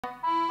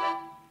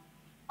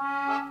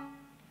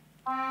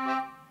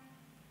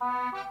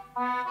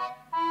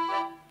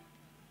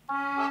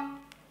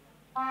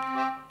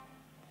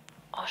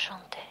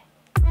Enchanté.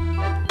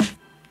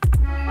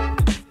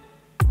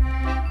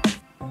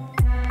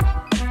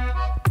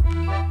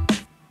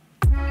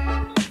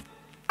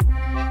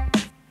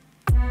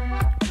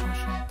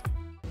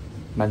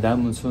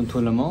 Madame, bonsoir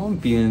tout le monde,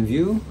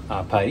 bienvenue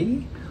à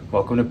Paris.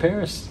 Welcome to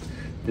Paris.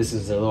 This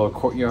is a little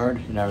courtyard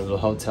in our little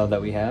hotel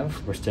that we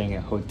have. We're staying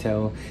at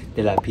Hotel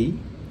de la Paix.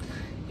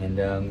 And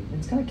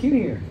it's kind of cute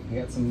here. We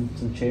got some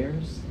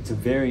chairs. It's a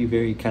very,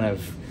 very kind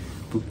of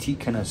boutique,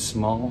 kind of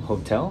small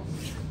hotel.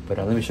 But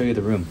let me show you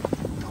the room.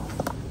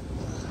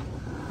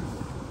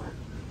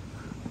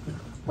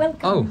 Welcome.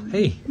 Oh,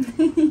 hey.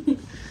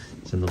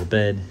 It's a little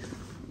bed.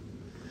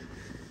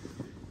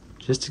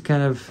 Just a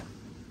kind of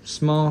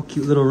small,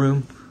 cute little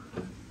room.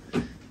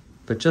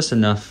 But just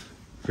enough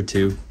for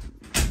two.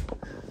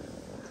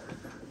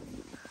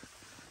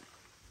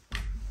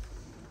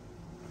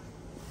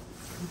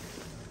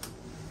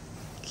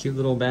 Cute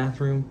little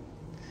bathroom.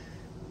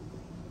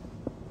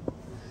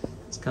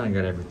 It's kind of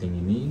got everything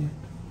you need.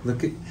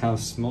 Look at how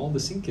small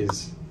the sink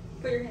is.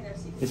 Put your hand there,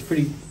 Steve. It's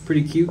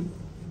pretty cute.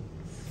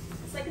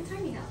 It's like a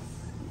tiny house.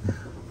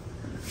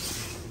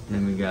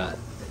 And we got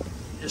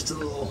just a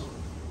little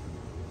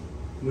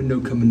window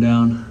coming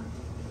down.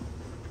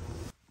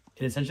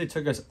 It essentially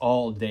took us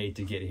all day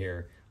to get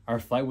here. Our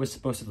flight was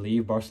supposed to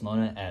leave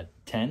Barcelona at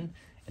 10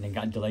 and it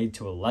got delayed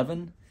to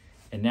 11.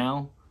 And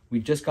now we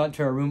just got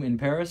to our room in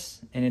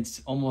Paris and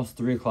it's almost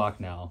 3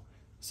 o'clock now.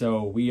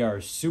 So we are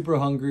super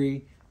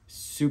hungry,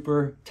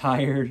 super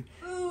tired,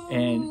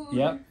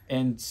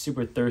 and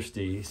super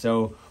thirsty.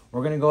 So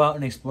we're gonna go out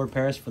and explore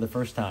Paris for the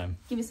first time.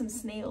 Give me some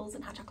snails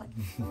and hot chocolate.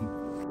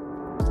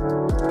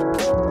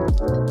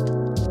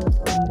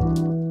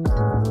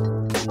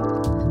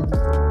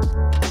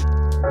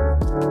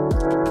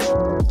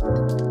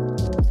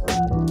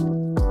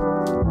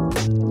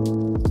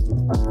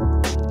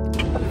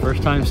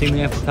 First time seeing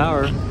the Eiffel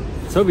Tower.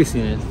 Sophie's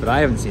seen it, but I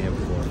haven't seen it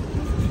before.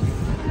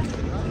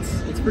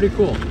 It's pretty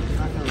cool.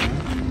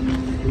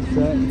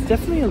 It's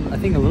definitely, I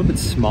think, a little bit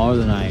smaller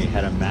than I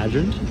had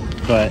imagined,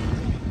 but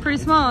Pretty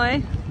small,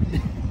 eh?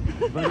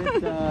 but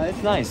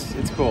it's nice.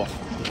 It's cool.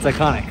 It's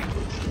iconic.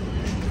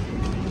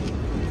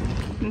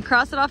 You can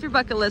cross it off your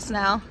bucket list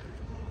now.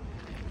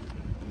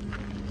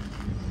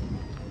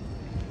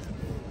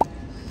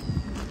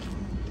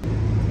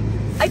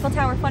 Eiffel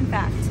Tower fun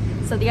fact.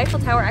 So the Eiffel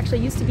Tower actually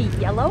used to be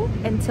yellow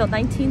until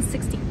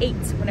 1968,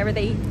 whenever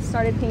they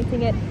started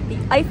painting it the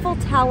Eiffel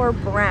Tower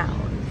brown.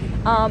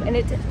 And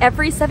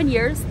every 7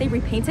 years they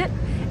repaint it,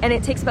 and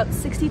it takes about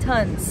 60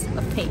 tons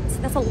of paint.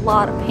 That's a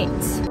lot of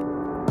paint.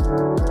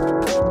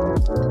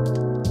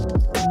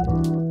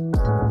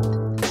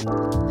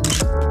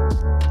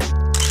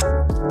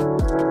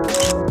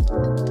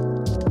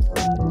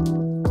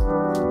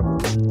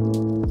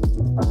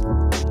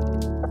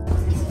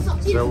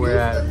 So we're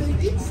at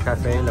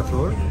Café La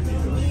Fleur.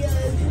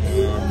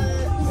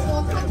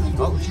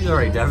 Oh, she's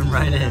already diving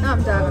right in.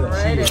 I'm diving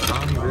right in. She's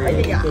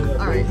hungry. Yeah,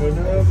 all right. I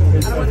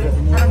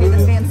don't need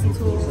the fancy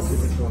tools.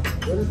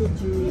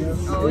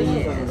 Oh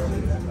yeah.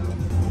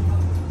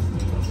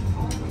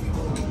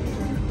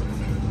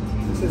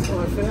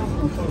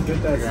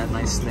 Look at that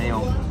nice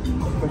snail.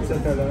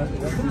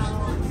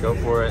 Go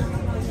for it.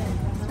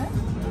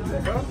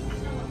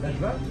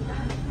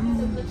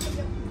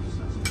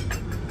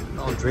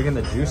 Oh, drinking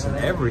the juice and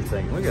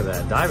everything. Look at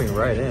that, diving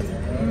right in.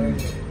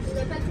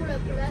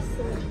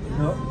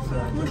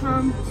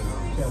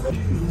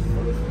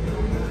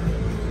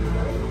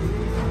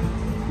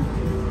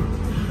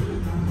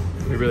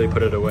 We really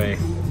put it away.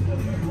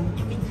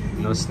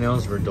 And those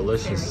snails were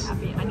delicious.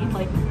 Happy. I need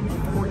like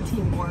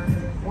 14 more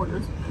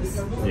orders.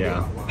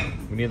 Yeah,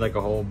 we need like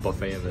a whole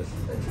buffet of it.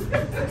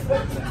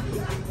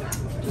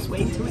 Just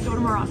wait until we go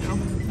to Morocco.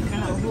 We're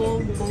gonna have a whole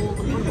bowl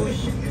of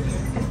bush.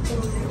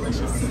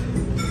 Delicious.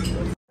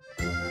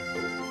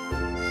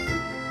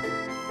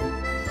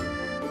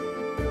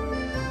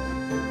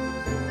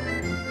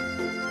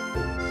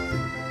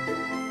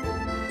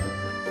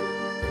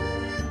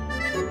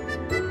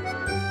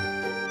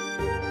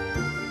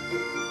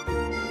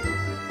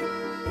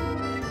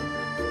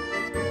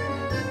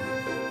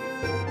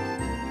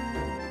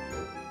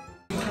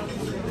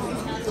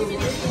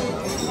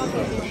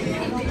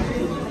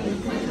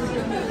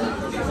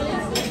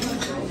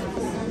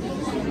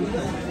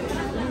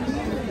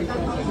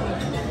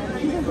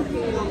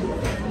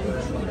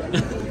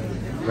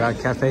 We got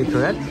Cafe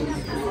Tourette.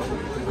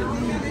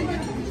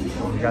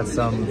 We got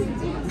some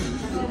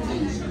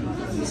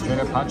straight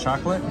up hot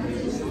chocolate.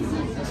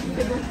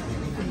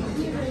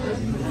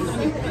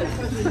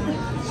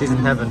 She's in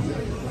heaven.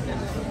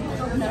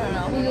 No.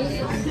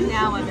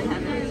 Now I'm in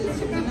heaven.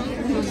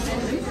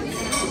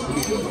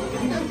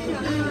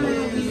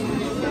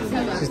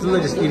 She's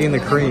literally just eating the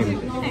cream.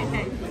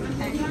 Hey.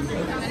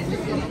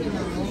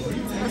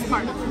 This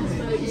part.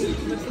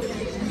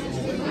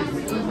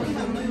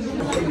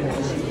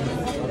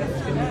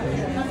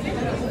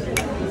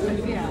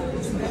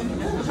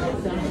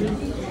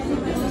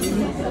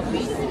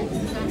 Yeah.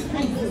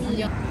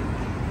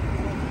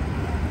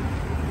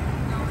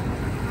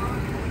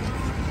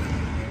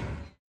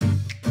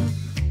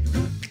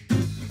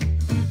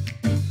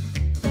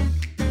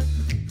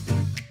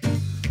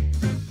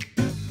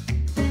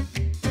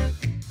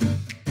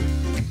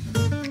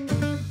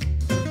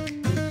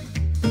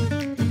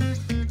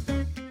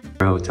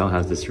 Our hotel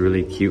has this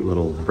really cute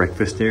little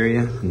breakfast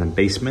area in the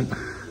basement.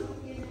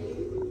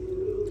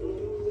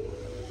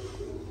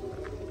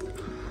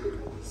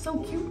 So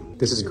cute.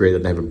 This is great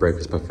that they have a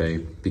breakfast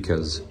buffet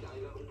because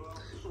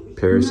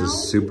Paris is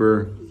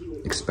super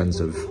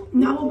expensive.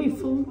 Now we'll be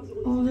full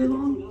all day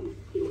long,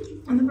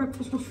 and the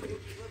breakfast was free.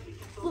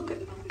 Look at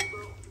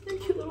that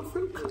cute little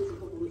fruit cup.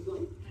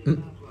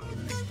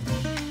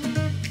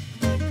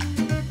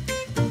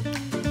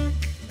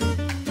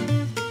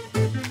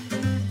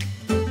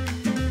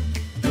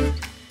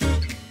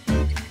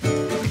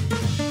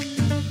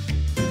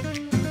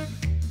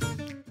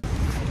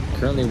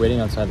 Currently waiting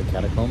outside the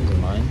Catacombs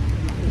in line.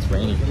 It's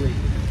raining.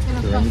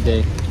 It's a rainy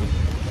day.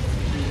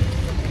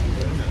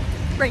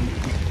 Rain.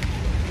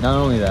 Not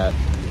only that,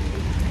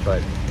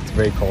 but it's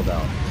very cold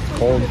out.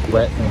 Cold,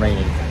 wet, and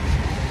rainy.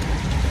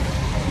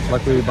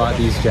 Luckily we bought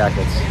these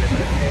jackets.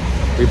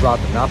 We brought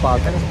them, not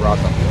bought them, brought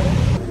them.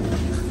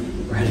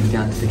 We're heading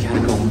down to the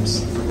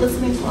Catacombs.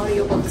 Listening to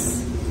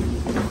audiobooks.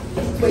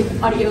 Wait,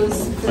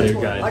 audios.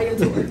 Audio guide. Audio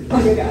tour.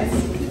 Audio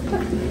guys.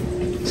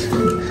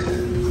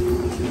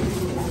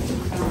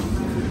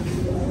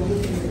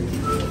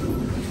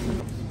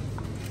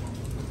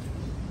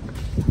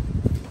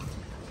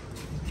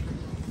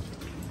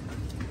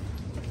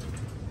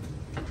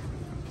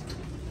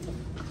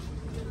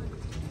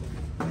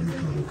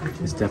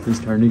 It's definitely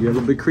starting to get a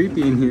little bit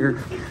creepy in here.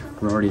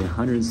 We're already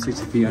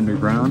 160 feet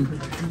underground.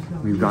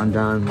 We've gone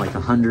down like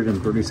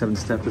 137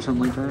 steps or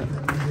something like that.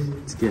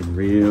 It's getting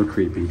real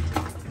creepy.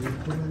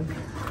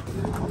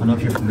 I don't know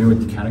if you're familiar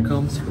with the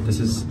Catacombs, but this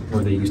is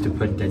where they used to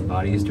put dead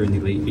bodies during the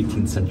late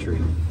 18th century.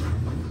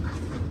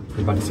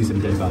 We're about to see some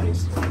dead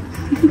bodies. I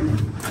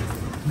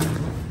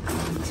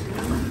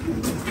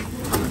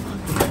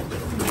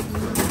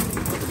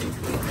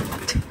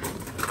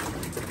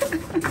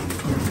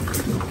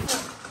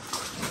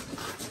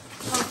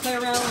don't play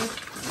around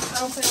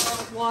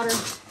with water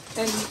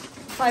and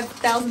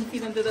 5,000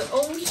 feet under the,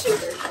 oh shoot,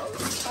 there it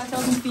goes.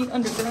 5,000 feet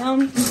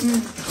underground.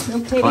 No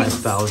kidding.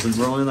 5,000,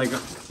 we're only like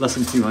less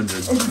than 200.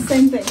 It's the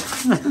same thing.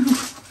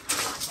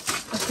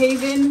 A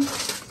cave-in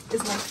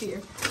is my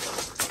fear.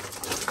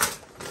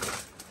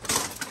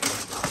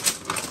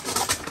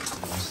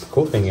 The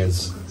cool thing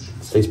is,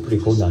 it stays pretty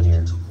cool down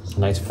here. It's a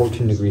nice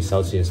 14 degrees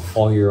Celsius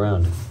all year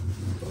round.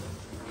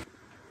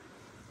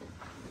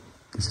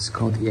 This is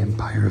called the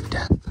Empire of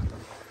Death.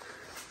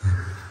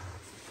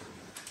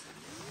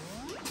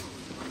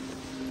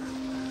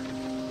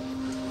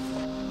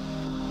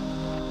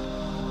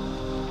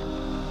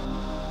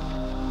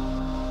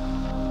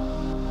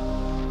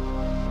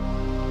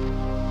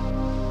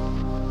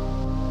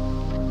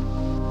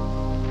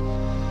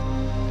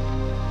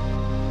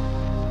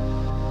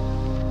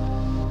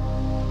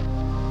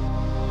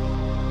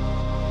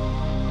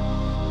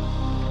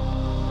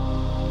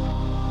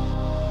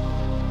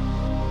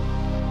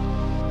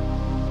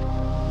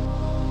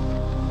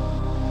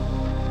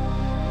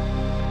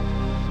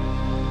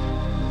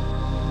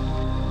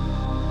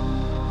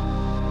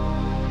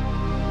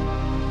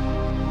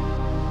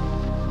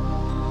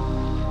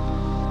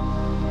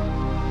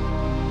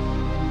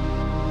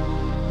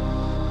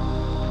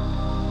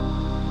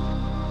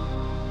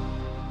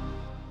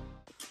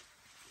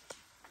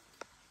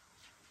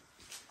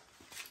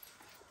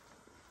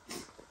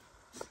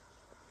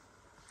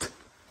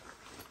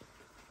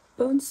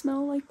 Bones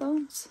smell like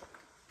bones.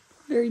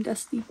 Very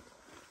dusty.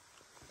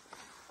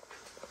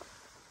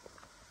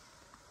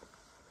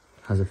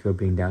 How's it feel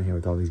being down here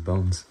with all these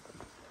bones?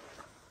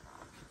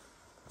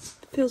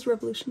 It feels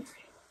revolutionary.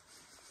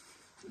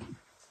 I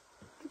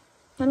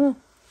don't know.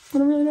 I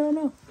don't really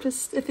know.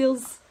 Just, it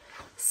feels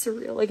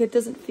surreal. Like, it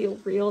doesn't feel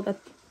real.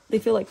 That they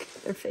feel like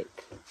they're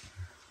fake.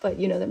 But,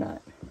 you know, they're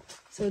not.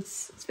 So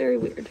it's very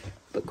weird,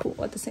 but cool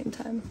at the same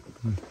time.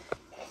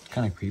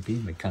 Kind of creepy,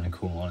 but kind of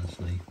cool,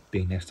 honestly.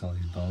 Being next to all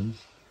these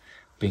bones.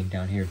 Being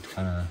down here, it's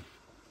kind of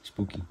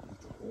spooky.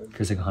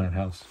 Feels like a haunted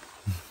house.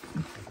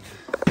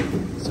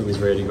 So he's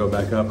ready to go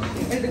back up.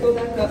 Ready to go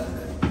back up.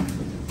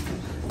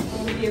 I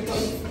want to be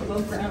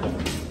above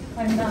ground.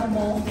 I'm not a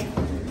mole.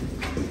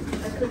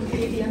 I couldn't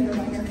be the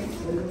underminer.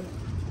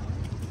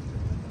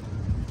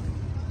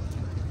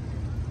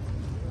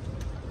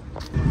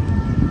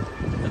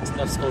 That's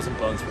enough skulls and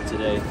bones for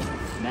today.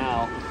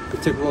 Now, we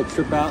took a little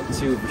trip out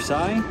to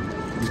Versailles.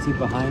 You see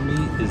behind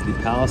me is the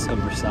Palace of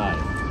Versailles,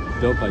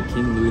 built by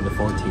King Louis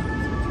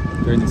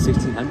XIV during the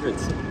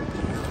 1600s.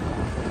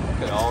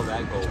 Look at all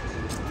that gold.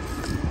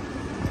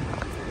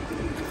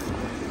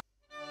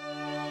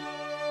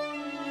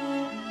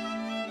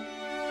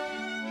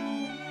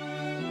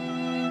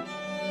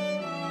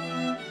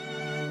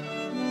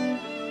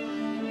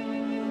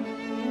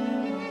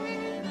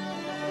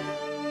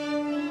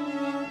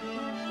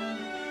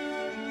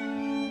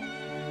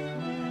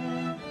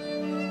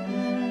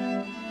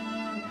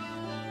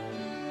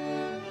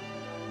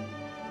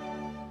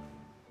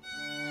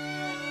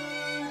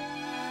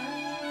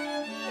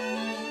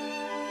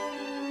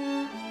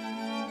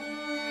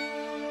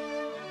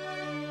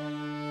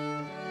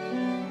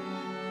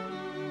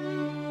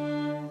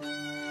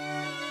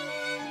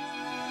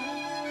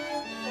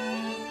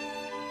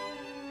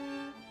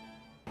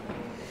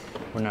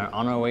 We're now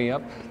on our way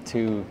up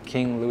to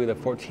King Louis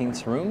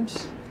XIV's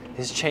rooms,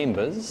 his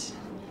chambers.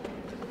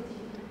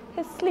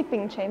 His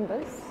sleeping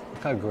chambers.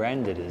 Look how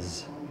grand it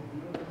is.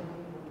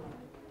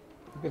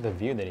 Look at the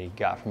view that he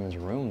got from his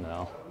room,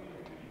 though.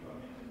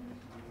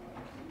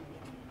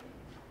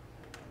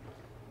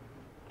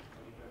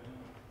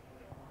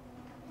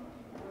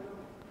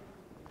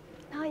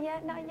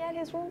 Not yet.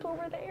 His room's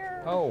over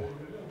there. Oh.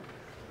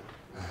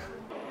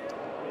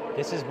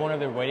 This is one of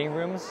the waiting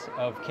rooms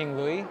of King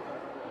Louis.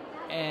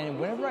 And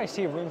whenever I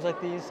see rooms like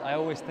these, I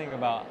always think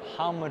about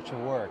how much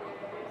work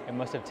it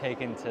must have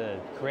taken to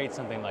create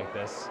something like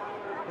this.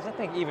 Because I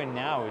think even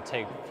now it would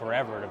take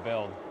forever to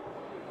build.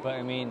 But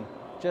I mean,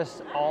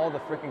 just all the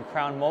freaking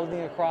crown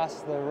molding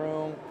across the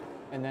room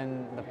and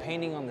then the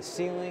painting on the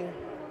ceiling,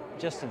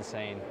 just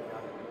insane.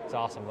 It's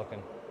awesome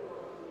looking.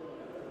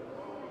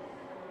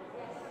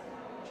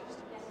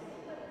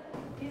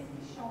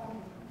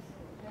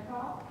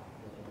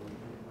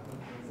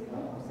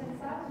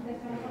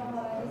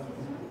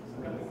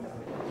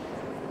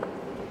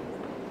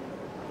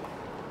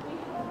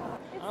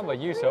 I don't know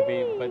about you,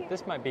 Sophie, but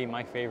this might be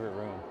my favorite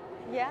room.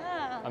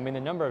 Yeah. I mean, the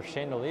number of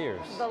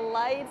chandeliers. The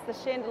lights, the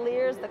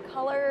chandeliers, the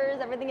colors,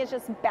 everything is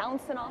just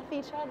bouncing off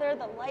each other.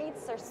 The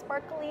lights are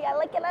sparkly. I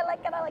like it, I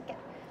like it, I like it.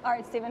 All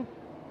right, Steven,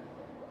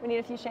 we need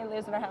a few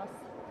chandeliers in our house.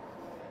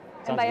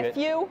 Sounds and by good. a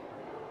few,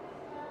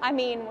 I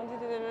mean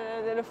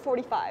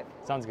 45.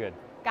 Sounds good.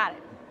 Got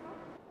it.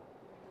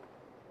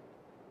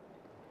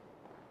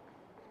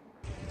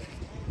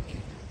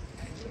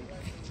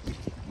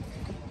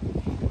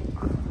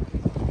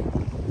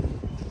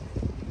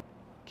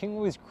 King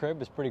Louis's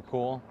crib is pretty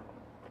cool,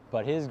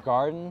 but his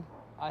garden,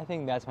 I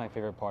think that's my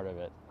favorite part of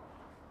it.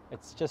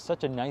 It's just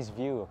such a nice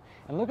view.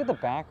 And look at the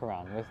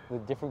background with the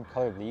different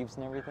colored leaves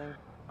and everything.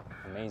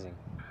 Amazing.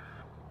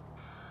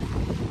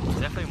 It's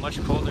definitely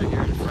much colder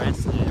here in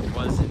France than it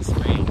was in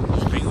Spain.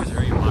 Spain was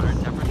very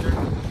moderate temperature,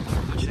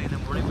 especially in the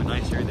morning, but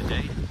nice during the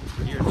day.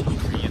 Here it's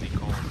just really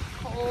cold.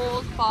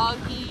 Cold,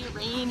 foggy,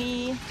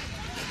 rainy.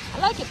 I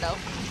like it though.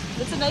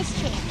 It's a nice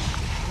change.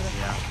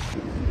 Yeah.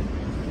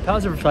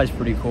 Palace of Versailles is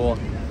pretty cool.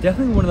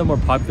 Definitely one of the more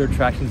popular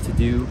attractions to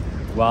do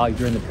while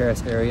you're in the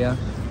Paris area.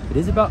 It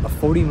is about a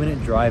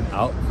 40-minute drive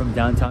out from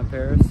downtown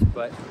Paris,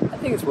 but I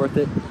think it's worth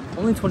it.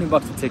 Only 20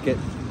 bucks a ticket,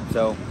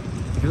 so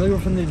if you're looking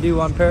for something to do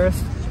on Paris,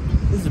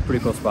 this is a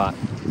pretty cool spot.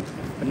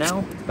 But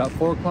now, it's about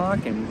 4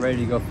 o'clock and we're ready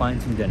to go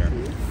find some dinner.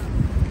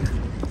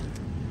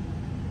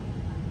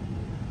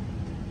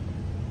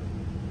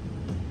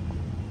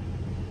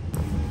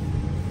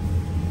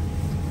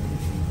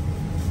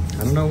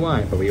 I don't know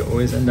why, but we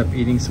always end up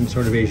eating some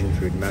sort of Asian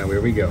food no matter where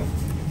we go.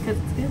 Because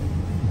it's good.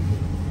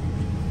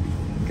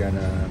 We got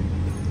a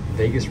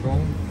Vegas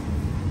roll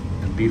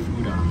and beef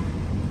udon.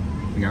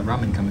 We got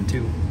ramen coming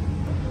too.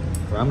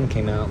 Ramen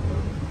came out.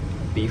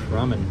 Beef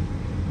ramen.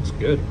 It's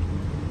good.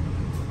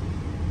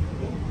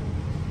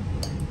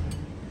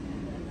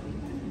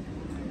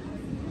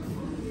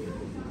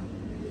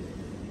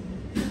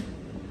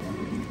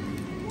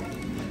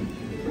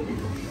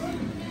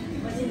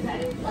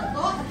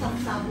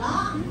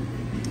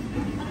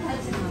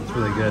 It's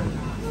really good.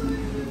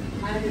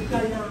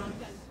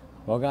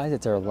 Well guys,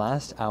 it's our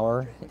last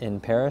hour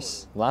in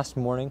Paris, last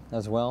morning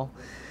as well.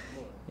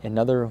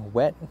 Another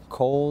wet,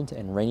 cold,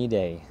 and rainy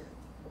day.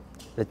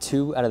 The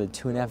 2 out of the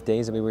 2.5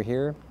 days that we were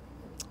here,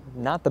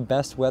 not the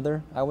best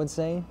weather, I would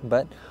say,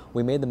 but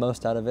we made the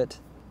most out of it.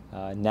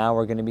 Now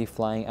we're gonna be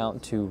flying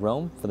out to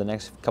Rome for the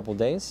next couple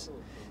days.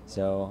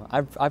 So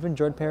I've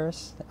enjoyed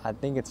Paris. I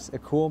think it's a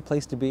cool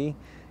place to be,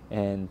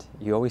 and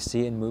you always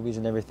see it in movies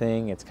and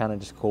everything. It's kind of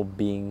just cool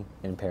being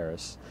in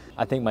Paris.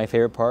 I think my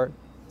favorite part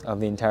of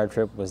the entire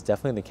trip was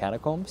definitely the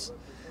catacombs.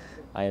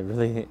 I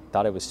really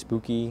thought it was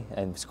spooky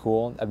and it was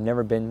cool. I've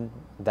never been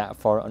that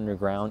far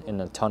underground in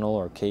a tunnel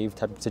or cave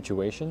type of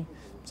situation,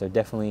 so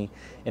definitely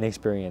an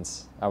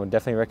experience. I would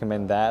definitely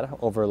recommend that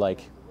over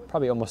like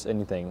probably almost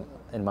anything,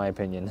 in my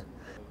opinion.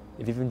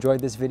 If you've enjoyed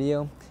this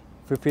video,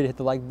 feel free to hit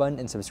the like button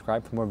and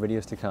subscribe for more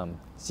videos to come.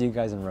 See you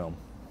guys in Rome.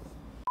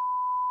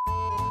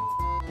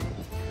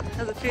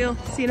 How's it feel?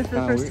 Seeing it for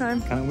the first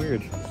time? Kind of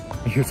weird.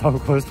 You're so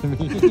close to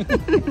me.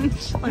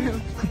 That's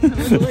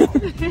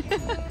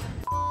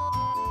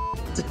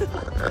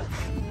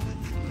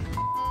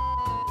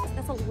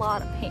a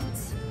lot of paint.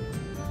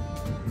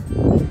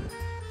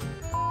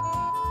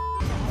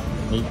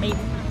 Neat.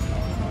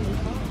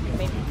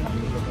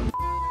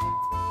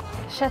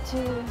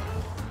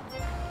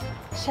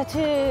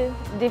 Chateau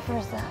de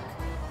Versailles.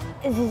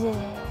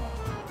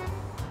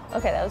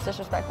 Okay, that was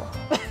disrespectful.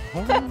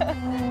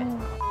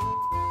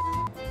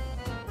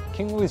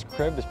 King Louis's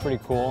crib is pretty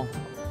cool,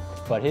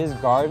 but his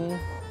garden,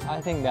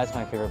 I think that's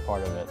my favorite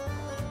part of it.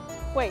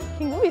 Wait,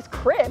 King Louis's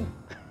crib?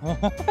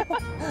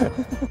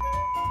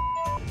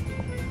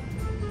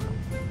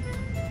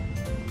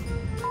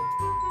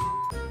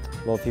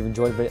 Well, if you've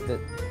enjoyed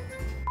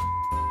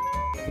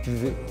if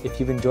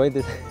you've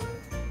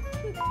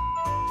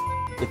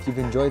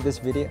enjoyed this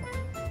video,